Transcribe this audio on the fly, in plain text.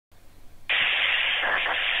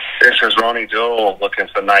This is Ronnie Joel looking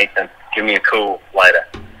for Nathan. Give me a call later.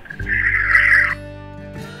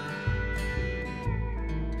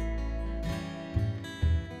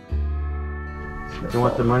 You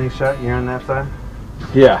want the money shot? You're on that side?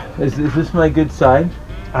 Yeah. Is this my good side?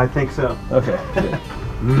 I think so. Okay.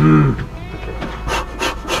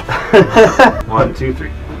 One, two,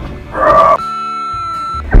 three.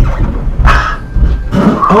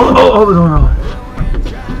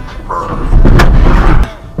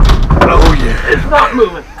 Oh, yeah. It's not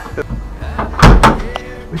moving.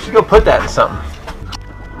 We should go put that in something.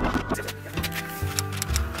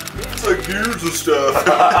 It's like gears and stuff.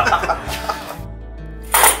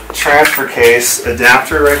 Transfer case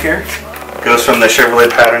adapter right here. Goes from the Chevrolet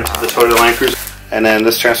pattern to the Toyota Land Cruiser. And then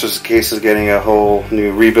this transfer case is getting a whole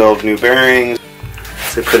new rebuild, new bearings.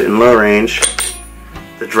 So they put it in low range.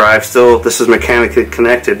 The drive still, this is mechanically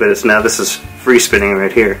connected, but this is free spinning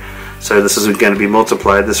right here. So this is going to be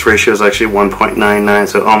multiplied. This ratio is actually 1.99,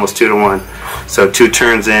 so almost 2 to 1. So 2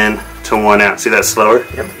 turns in to 1 out. See that slower?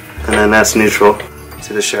 Yep. And then that's neutral.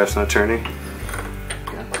 See the shaft's not turning?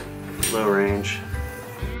 Low range.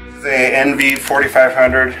 The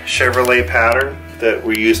NV4500 Chevrolet pattern that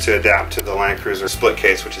we use to adapt to the Land Cruiser split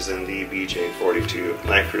case, which is in the bj42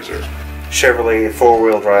 Land Cruiser. Chevrolet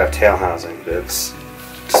 4-wheel drive tail housing. That's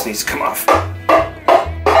just needs to come off.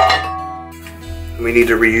 We need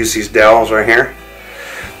to reuse these dowels right here.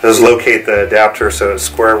 Those locate the adapter so it's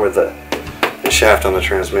square with the shaft on the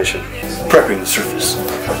transmission. Prepping the surface.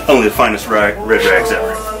 Only the finest red rags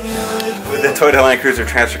ever. With the Toyota Land Cruiser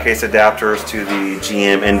transfer case adapters to the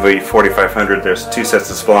GM NV4500, there's 2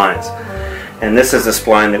 sets of splines. And this is the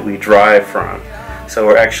spline that we drive from. So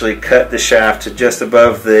we're actually cut the shaft to just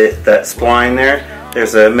above that spline there.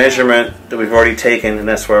 There's a measurement that we've already taken, and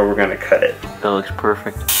that's where we're going to cut it. That looks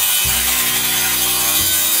perfect.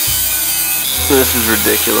 This is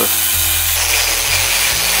ridiculous.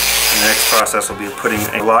 The next process will be putting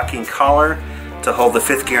a locking collar to hold the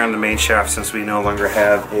 5th gear on the main shaft, since we no longer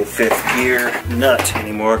have a 5th gear nut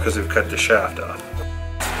anymore because we've cut the shaft off.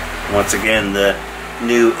 Once again, the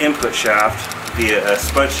new input shaft via a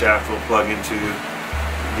spud shaft will plug into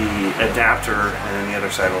the adapter, and then the other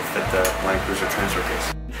side will fit the Land Cruiser transfer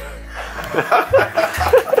case.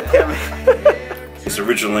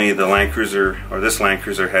 Originally, the Land Cruiser, or this Land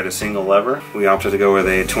Cruiser, had a single lever. We opted to go with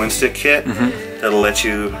a twin stick kit that'll let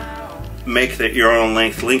you make your own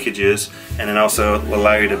length linkages, and then also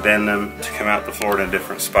allow you to bend them to come out the floor in a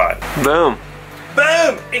different spot. Boom.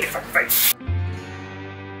 Boom! In your face!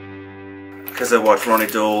 Because I watch Ronnie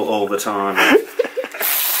Dole all the time.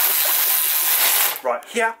 Right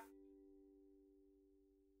here.